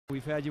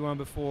We've had you on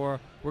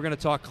before. We're going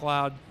to talk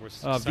cloud.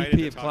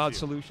 VP of Cloud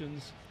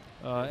Solutions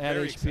at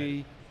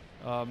HP.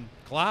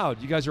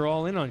 Cloud, you guys are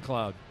all in on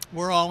cloud.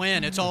 We're all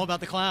in. It's all about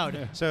the cloud.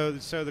 Yeah.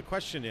 So the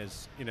question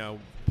is,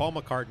 Paul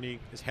McCartney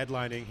is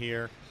headlining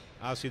here,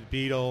 obviously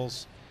the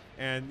Beatles,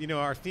 and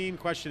our theme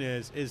question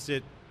is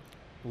it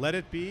let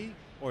it be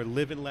or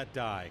live and let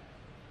die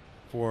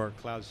for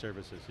cloud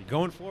services? Are you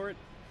going for it?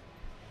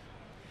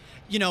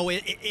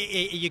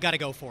 You got to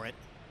go for it.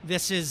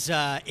 This is,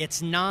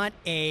 it's not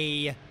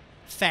a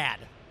fad.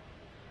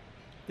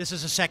 This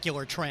is a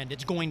secular trend.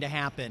 It's going to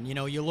happen.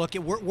 You look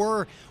at,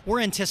 we're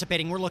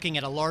anticipating, we're looking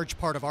at a large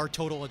part of our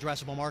total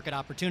addressable market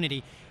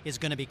opportunity is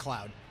going to be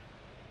cloud.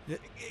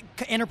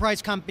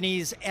 Enterprise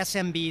companies,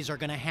 SMBs are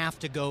going to have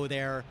to go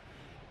there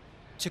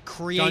to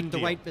create the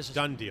right business.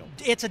 Done deal.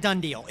 It's a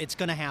done deal. It's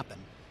going to happen.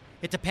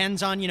 It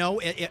depends on,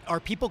 are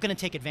people going to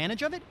take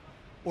advantage of it?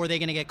 Or are they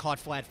going to get caught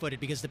flat-footed?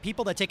 Because the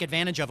people that take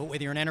advantage of it,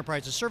 whether you're an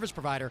enterprise or service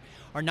provider,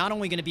 are not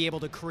only going to be able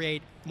to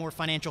create more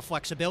financial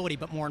flexibility,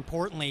 but more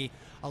importantly,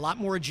 a lot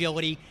more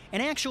agility,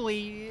 and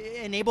actually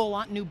enable a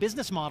lot of new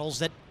business models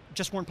that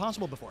just weren't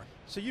possible before.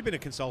 So you've been a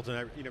consultant.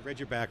 I read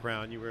your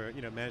background. You were a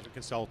management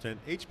consultant.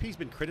 HP's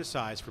been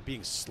criticized for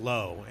being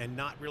slow and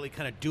not really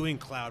kind of doing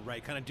cloud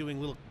right, kind of doing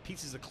little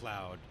pieces of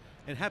cloud,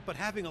 but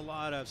having a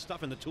lot of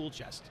stuff in the tool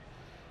chest.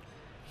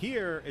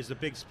 Here is the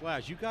big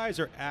splash. You guys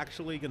are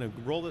actually going to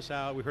roll this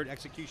out. We heard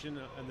execution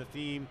and the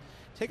theme.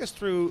 Take us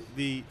through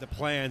the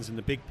plans and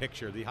the big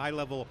picture, the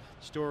high-level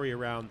story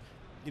around,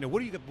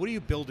 what are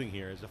you building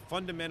here? Is it a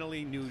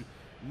fundamentally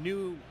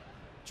new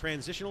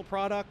transitional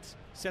product,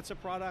 sets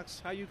of products?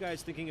 How are you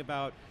guys thinking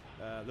about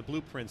the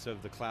blueprints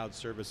of the cloud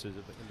services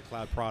and the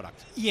cloud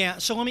product? Yeah,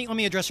 so let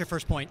me address your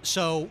first point.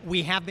 So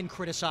we have been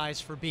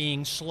criticized for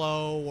being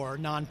slow or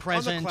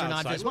non-present or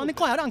not visible. On the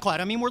cloud.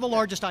 I mean, we're the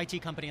largest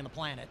IT company on the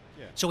planet,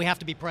 so we have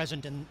to be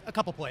present in a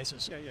couple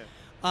places.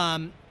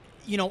 I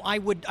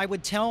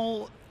would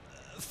tell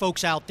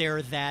folks out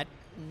there that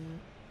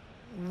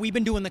we've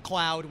been doing the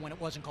cloud when it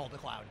wasn't called the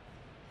cloud.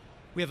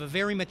 We have a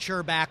very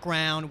mature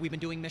background. We've been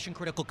doing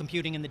mission-critical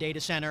computing in the data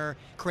center,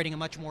 creating a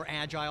much more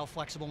agile,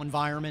 flexible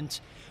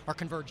environment. Our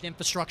converged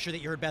infrastructure that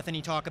you heard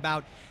Bethany talk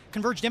about,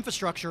 converged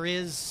infrastructure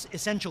is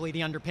essentially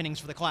the underpinnings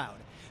for the cloud.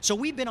 So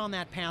we've been on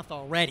that path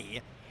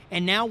already,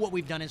 and now what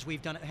we've done is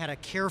had a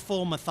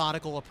careful,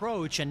 methodical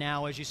approach, and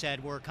now, as you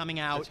said, we're coming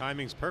out. The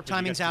timing's perfect.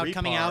 Timing's out,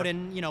 coming out,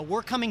 and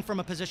we're coming from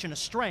a position of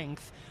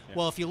strength. Yeah.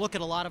 Well, if you look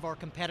at a lot of our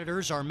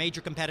competitors, our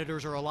major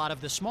competitors, or a lot of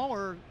the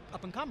smaller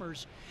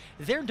up-and-comers,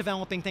 they're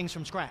developing things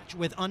from scratch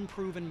with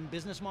unproven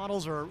business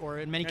models, or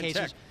in many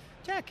cases,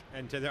 tech.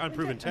 And they're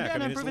unproven tech.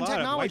 And unproven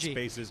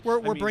technology.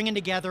 We're bringing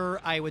together,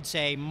 I would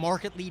say,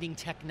 market-leading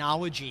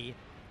technology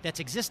that's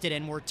existed,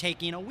 and we're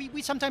taking,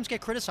 we sometimes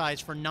get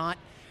criticized for not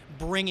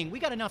bringing, we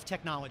got enough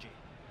technology,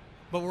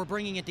 but we're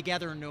bringing it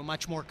together into a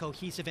much more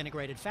cohesive,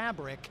 integrated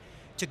fabric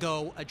to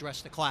go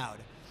address the cloud.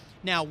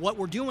 Now, what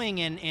we're doing,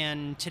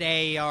 and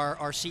today our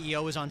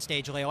CEO is on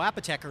stage, Leo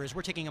Apotheker, is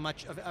we're taking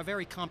a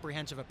very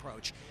comprehensive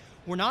approach.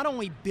 We're not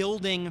only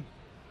building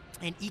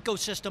an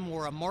ecosystem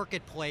or a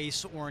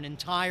marketplace or an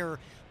entire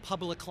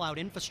public cloud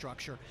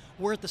infrastructure,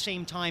 we're at the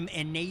same time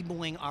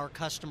enabling our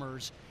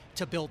customers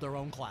to build their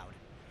own cloud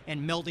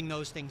and melding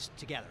those things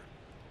together.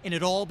 And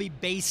it all be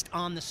based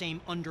on the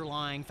same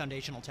underlying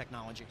foundational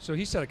technology. So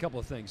he said a couple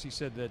of things. He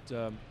said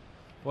that,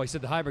 he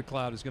said the hybrid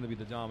cloud is going to be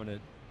the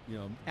dominant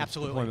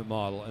Absolutely. deployment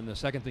model. And the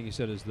second thing he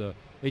said is the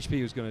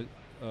HP is going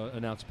to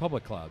announce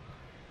public cloud.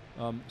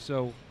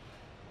 So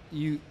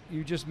you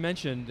just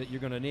mentioned that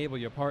you're going to enable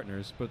your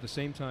partners, but at the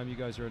same time you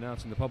guys are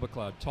announcing the public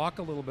cloud. Talk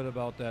a little bit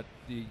about that,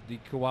 the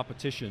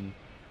co-opetition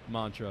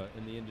mantra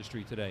in the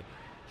industry today.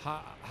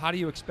 How do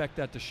you expect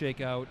that to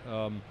shake out?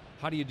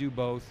 How do you do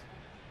both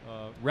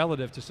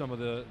relative to some of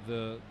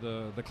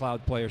the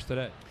cloud players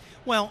today?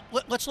 Well,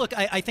 let's look.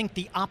 I think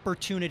the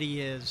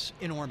opportunity is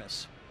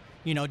enormous.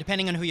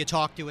 Depending on who you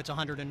talk to, it's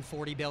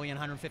 140 billion,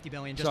 150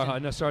 billion.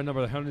 Sorry,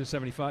 number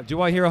 175. Do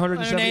I hear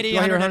 170?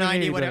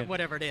 180, 190,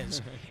 whatever it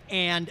is.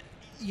 And,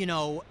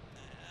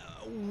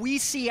 we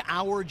see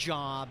our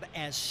job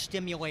as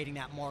stimulating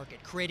that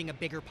market, creating a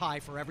bigger pie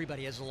for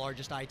everybody as the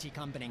largest IT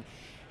company,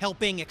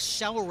 helping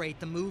accelerate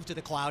the move to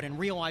the cloud and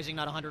realizing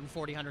not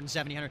 140,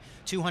 170,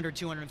 200,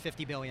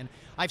 250 billion.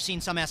 I've seen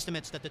some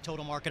estimates that the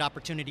total market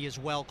opportunity is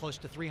well close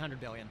to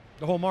 300 billion.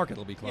 The whole market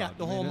will be cloud. Yeah,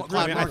 the whole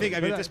cloud market.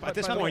 At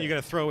this point, you got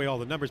to throw away all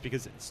the numbers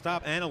because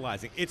stop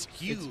analyzing. It's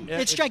huge.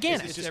 It's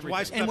gigantic. It's just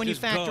why and when you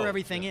factor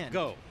everything in.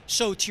 Go.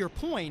 So to your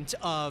point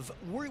of,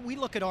 we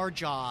look at our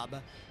job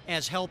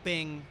as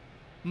helping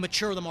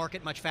mature the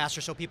market much faster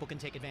so people can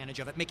take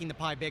advantage of it, making the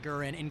pie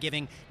bigger and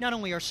giving not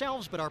only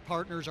ourselves but our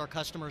partners, our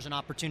customers an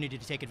opportunity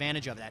to take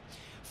advantage of that.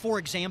 For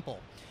example,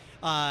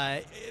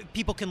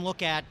 people can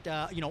look at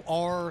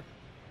our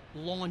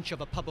launch of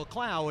a public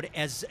cloud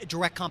as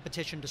direct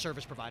competition to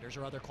service providers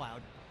or other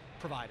cloud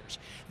providers.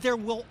 There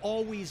will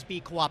always be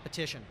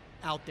co-opetition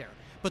out there,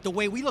 but the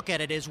way we look at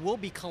it is we'll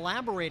be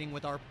collaborating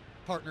with our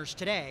partners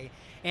today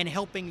and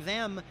helping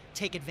them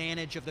take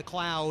advantage of the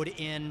cloud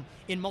in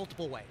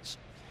multiple ways.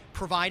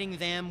 providing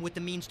them with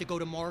the means to go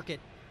to market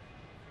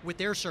with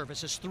their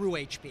services through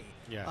HP,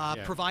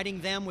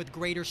 providing them with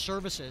greater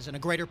services and a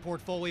greater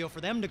portfolio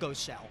for them to go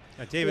sell.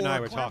 Dave and I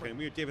were talking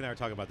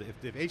about that.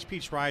 If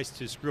HP tries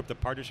to screw up the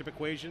partnership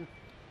equation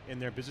in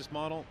their business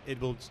model,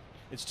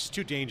 it's just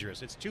too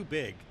dangerous. It's too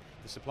big.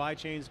 The supply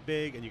chain's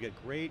big, and you get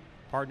great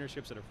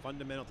partnerships that are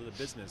fundamental to the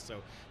business.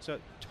 So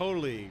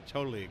totally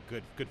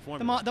good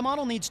formula. The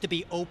model needs to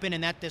be open,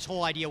 and that this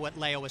whole idea what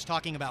Leo was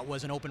talking about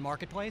was an open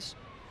marketplace,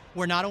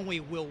 where not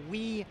only will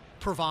we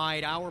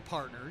provide our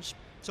partners,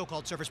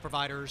 so-called service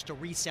providers, to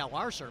resell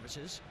our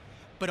services,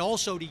 but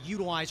also to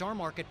utilize our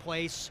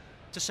marketplace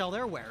to sell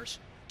their wares.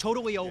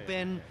 Totally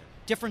open,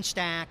 different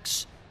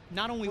stacks,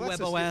 not only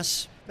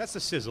WebOS. That's the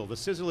sizzle. The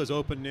sizzle is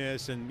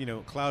openness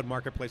and cloud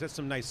marketplace. That's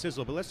some nice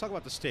sizzle. But let's talk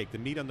about the steak, the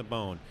meat on the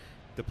bone,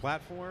 the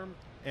platform,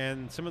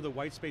 and some of the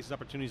white spaces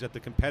opportunities that the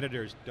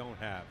competitors don't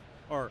have.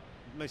 Or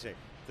let me say,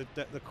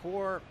 the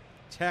core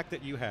tech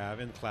that you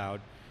have in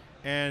cloud,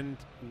 and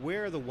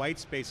where are the white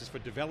spaces for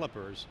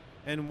developers,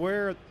 and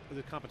where are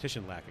the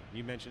competition lacking?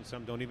 You mentioned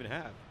some don't even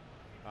have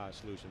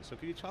solutions. So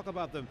can you talk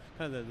about the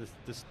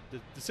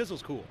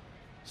sizzle's cool.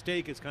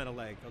 Steak is kind of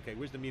like, okay,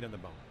 where's the meat on the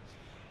bone?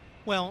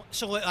 Well,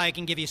 so I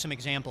can give you some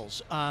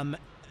examples.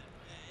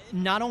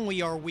 Not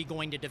only are we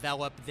going to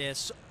develop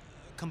this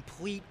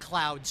complete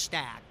cloud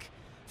stack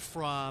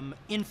from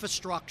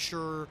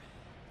infrastructure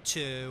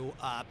to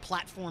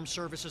platform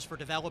services for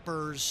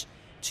developers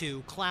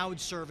to cloud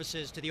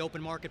services to the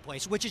open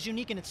marketplace, which is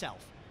unique in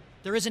itself.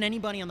 There isn't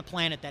anybody on the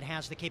planet that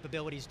has the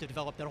capabilities to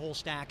develop that whole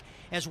stack,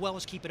 as well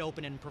as keep it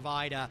open and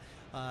provide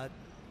an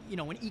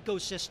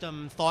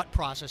ecosystem thought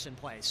process in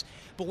place.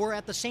 But we're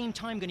at the same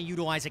time going to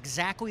utilize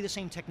exactly the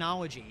same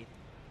technology,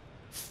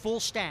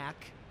 full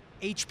stack,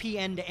 HP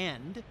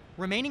end-to-end,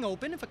 remaining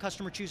open if a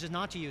customer chooses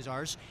not to use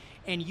ours,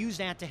 and use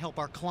that to help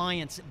our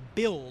clients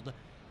build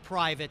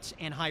private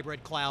and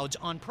hybrid clouds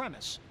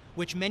on-premise,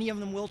 which many of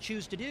them will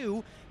choose to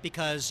do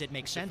because it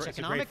makes sense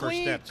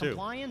economically,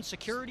 compliance,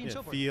 security, and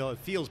so forth. It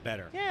feels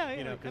better. Yeah,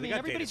 I mean,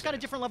 everybody's got a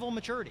different level of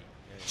maturity.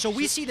 So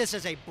we see this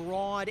as a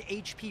broad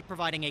HP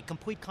providing a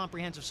complete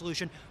comprehensive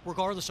solution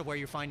regardless of where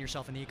you find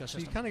yourself in the ecosystem. So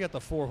you kind of got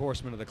the four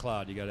horsemen of the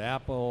cloud. You got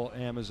Apple,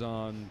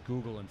 Amazon,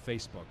 Google, and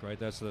Facebook, right?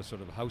 That's the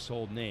sort of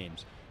household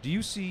names. Do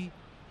you see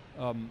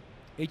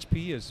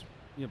HP as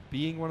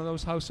being one of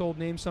those household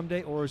names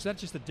someday, or is that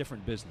just a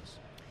different business?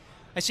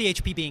 I see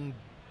HP being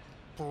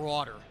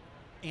broader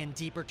and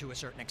deeper to a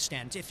certain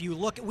extent. If you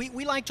look,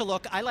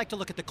 I like to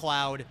look at the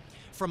cloud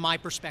from my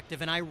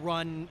perspective, and I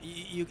run,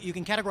 you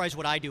can categorize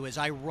what I do as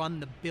I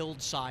run the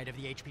build side of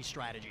the HP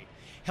strategy,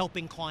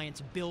 helping clients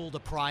build a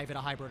private,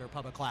 a hybrid, or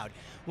public cloud.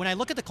 When I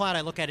look at the cloud,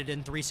 I look at it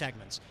in three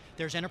segments.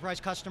 There's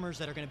enterprise customers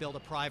that are going to build a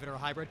private or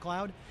hybrid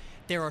cloud.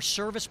 There are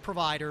service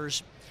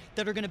providers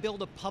that are going to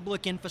build a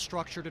public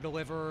infrastructure to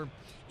deliver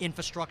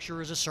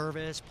infrastructure as a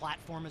service,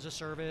 platform as a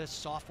service,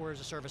 software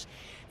as a service.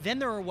 Then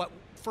there are what,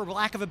 for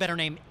lack of a better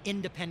name,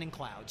 independent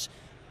clouds.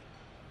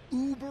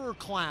 Uber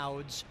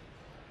clouds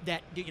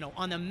that,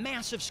 on a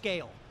massive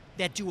scale,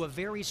 that do a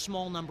very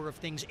small number of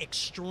things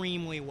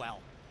extremely well.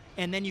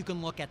 And then you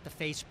can look at the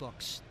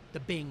Facebooks, the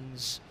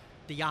Bings,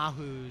 the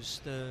Yahoos,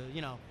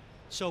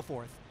 so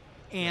forth.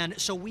 And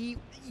so we,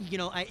 you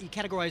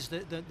categorize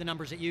the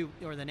numbers that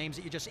or the names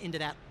that you just into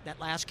that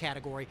last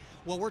category.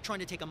 Well, we're trying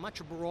to take a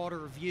much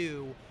broader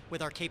view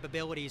with our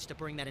capabilities to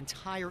bring that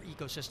entire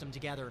ecosystem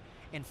together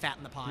and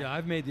fatten the pie. Yeah,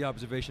 I've made the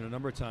observation a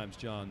number of times,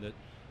 John, that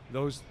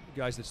those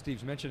guys that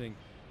Steve's mentioning,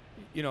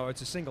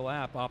 it's a single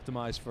app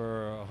optimized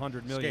for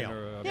 100 million scale.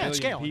 or a billion billion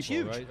people, it's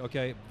huge. Right?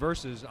 Okay,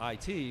 versus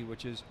IT,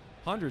 which is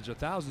hundreds or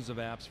thousands of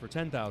apps for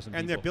 10,000 people.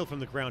 And they're built from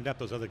the ground up,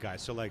 those other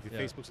guys. So like the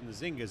Facebooks and the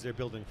Zyngas, they're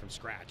building from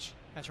scratch.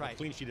 That's right. A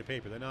clean sheet of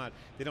paper.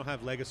 They don't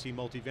have legacy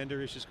multi-vendor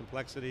issues,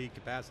 complexity,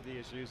 capacity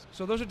issues.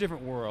 So those are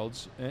different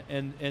worlds.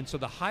 And so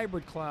the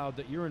hybrid cloud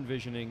that you're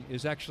envisioning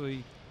is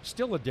actually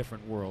still a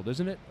different world,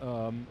 isn't it?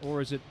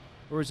 Or is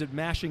it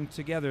mashing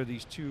together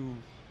these two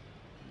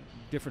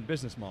different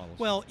business models?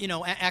 Well,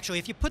 actually,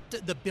 if you put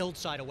the build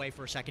side away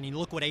for a second and you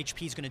look what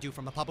HP is going to do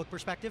from a public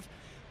perspective,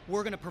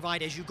 we're going to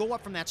provide, as you go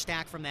up from that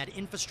stack, from that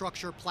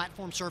infrastructure,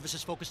 platform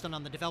services focused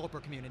on the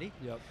developer community.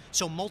 Yep.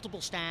 So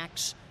multiple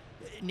stacks,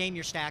 name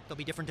your stack, there'll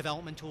be different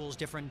development tools,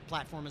 different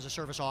platform as a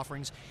service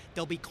offerings.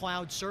 There'll be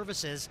cloud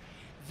services.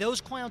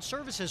 Those cloud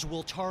services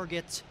will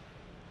target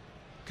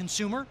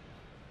consumer,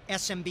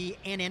 SMB,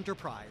 and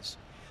enterprise.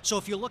 So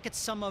if you look at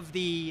some of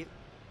the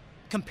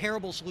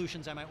comparable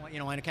solutions I might want,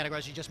 in a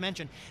category you just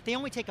mentioned, they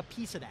only take a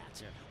piece of that.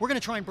 Yeah. We're going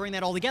to try and bring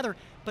that all together,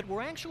 but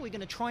we're actually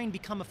going to try and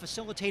become a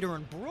facilitator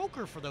and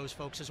broker for those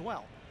folks as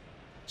well.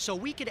 So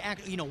we could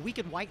we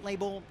could white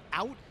label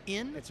out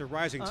in. It's a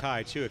rising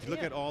tide too. If you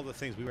look at all the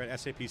things, we were at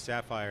SAP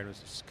Sapphire, and it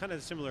was kind of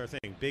a similar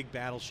thing. Big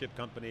battleship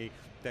company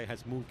that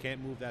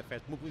can't move that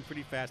fast, moving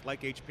pretty fast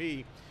like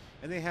HP.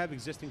 And they have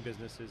existing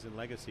businesses and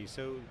legacy.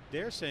 So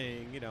they're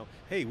saying,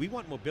 hey, we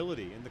want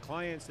mobility, and the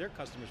clients, their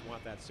customers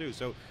want that too.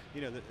 So,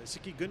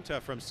 Siki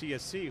Gunta from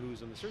CSC,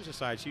 who's on the services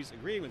side, she's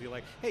agreeing with you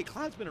like, hey,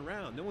 cloud's been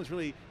around. No one's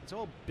really, it's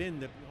all been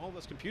that all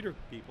those computer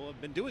people have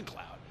been doing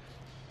cloud.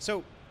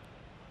 So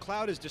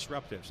cloud is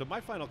disruptive. So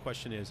my final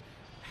question is,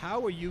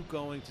 how are you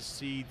going to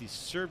see the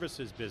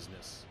services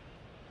business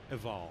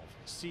evolve?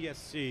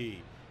 CSC,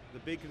 the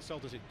big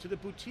consultancy, to the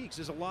boutiques.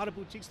 There's a lot of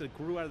boutiques that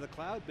grew out of the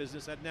cloud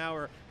business that now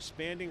are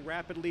expanding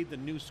rapidly, the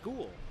new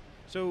school.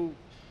 So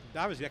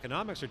obviously the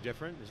economics are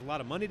different. There's a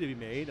lot of money to be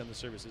made on the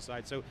services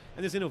side. So,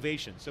 and there's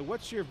innovation. So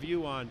what's your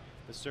view on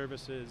the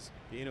services,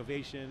 the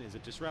innovation? Is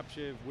it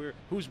disruptive?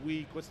 Who's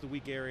weak? What's the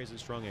weak areas and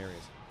strong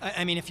areas?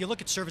 I mean, if you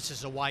look at services,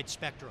 it's a wide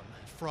spectrum,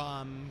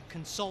 from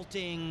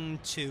consulting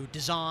to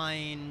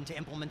design to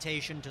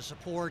implementation to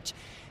support.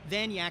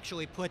 Then you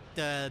actually put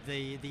the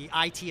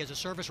IT as a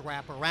service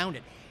wrap around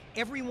it.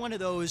 Every one of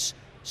those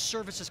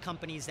services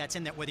companies that's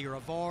in that, whether you're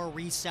a VAR,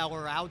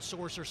 reseller,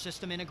 outsourcer,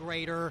 system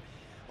integrator,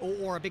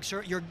 or a big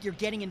you're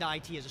getting into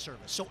IT as a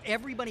service. So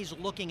everybody's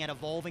looking at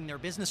evolving their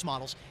business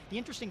models. The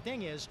interesting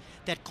thing is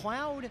that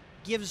cloud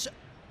gives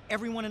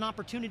everyone an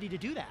opportunity to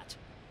do that.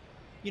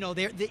 You know,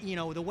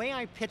 the way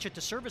I pitch it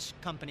to service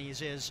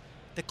companies is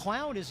the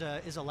cloud is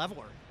a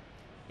leveler.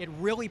 It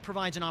really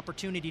provides an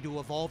opportunity to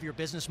evolve your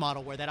business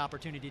model where that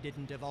opportunity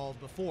didn't evolve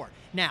before.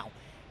 Now,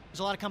 there's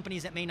a lot of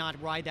companies that may not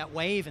ride that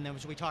wave, and then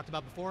as we talked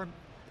about before,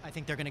 I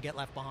think they're going to get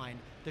left behind.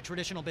 The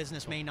traditional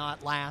business may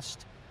not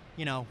last,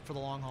 you know, for the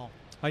long haul.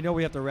 I know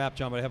we have to wrap,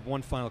 John, but I have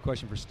one final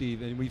question for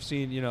Steve. And we've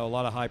seen, you know, a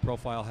lot of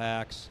high-profile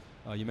hacks.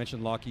 You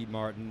mentioned Lockheed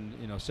Martin,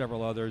 you know,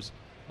 several others.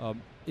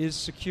 Is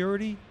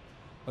security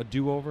a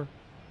do-over,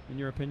 in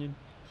your opinion?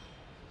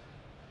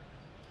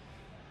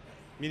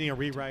 Meaning a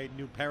rewrite,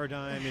 new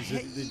paradigm?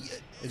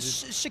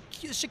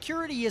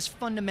 Security is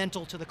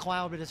fundamental to the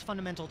cloud, but it's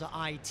fundamental to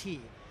IT.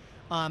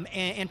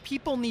 And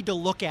people need to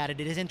look at it.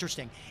 It is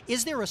interesting.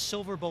 Is there a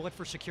silver bullet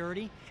for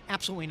security?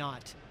 Absolutely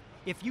not.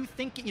 If you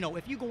think, you know,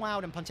 if you go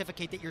out and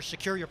pontificate that you're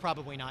secure, you're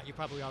probably not. You've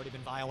probably already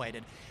been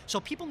violated. So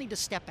people need to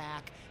step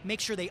back, make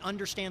sure they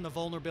understand the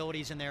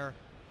vulnerabilities in their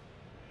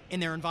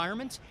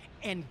environments,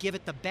 and give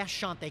it the best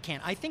shot they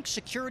can. I think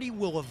security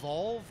will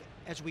evolve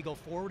as we go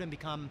forward and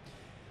become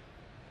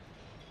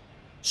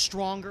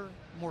stronger,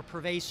 more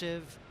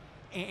pervasive,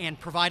 and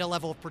provide a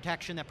level of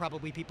protection that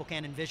probably people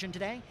can't envision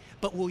today.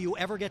 But will you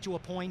ever get to a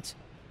point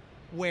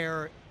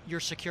where you're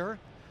secure?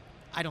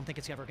 I don't think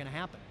it's ever going to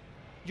happen.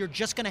 You're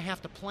just going to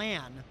have to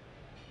plan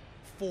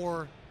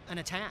for an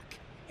attack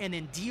and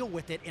then deal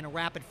with it in a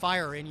rapid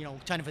fire in, you know,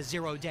 kind of a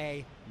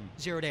zero-day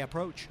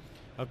approach.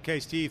 Okay,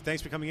 Steve, thanks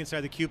for coming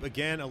inside theCUBE.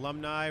 Again,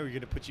 alumni, we're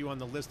going to put you on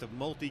the list of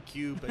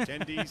multi-CUBE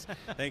attendees.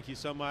 Thank you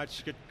so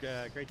much. Good,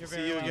 great to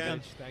see you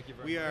again. Thank you very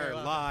much. We are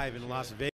live in Las Vegas.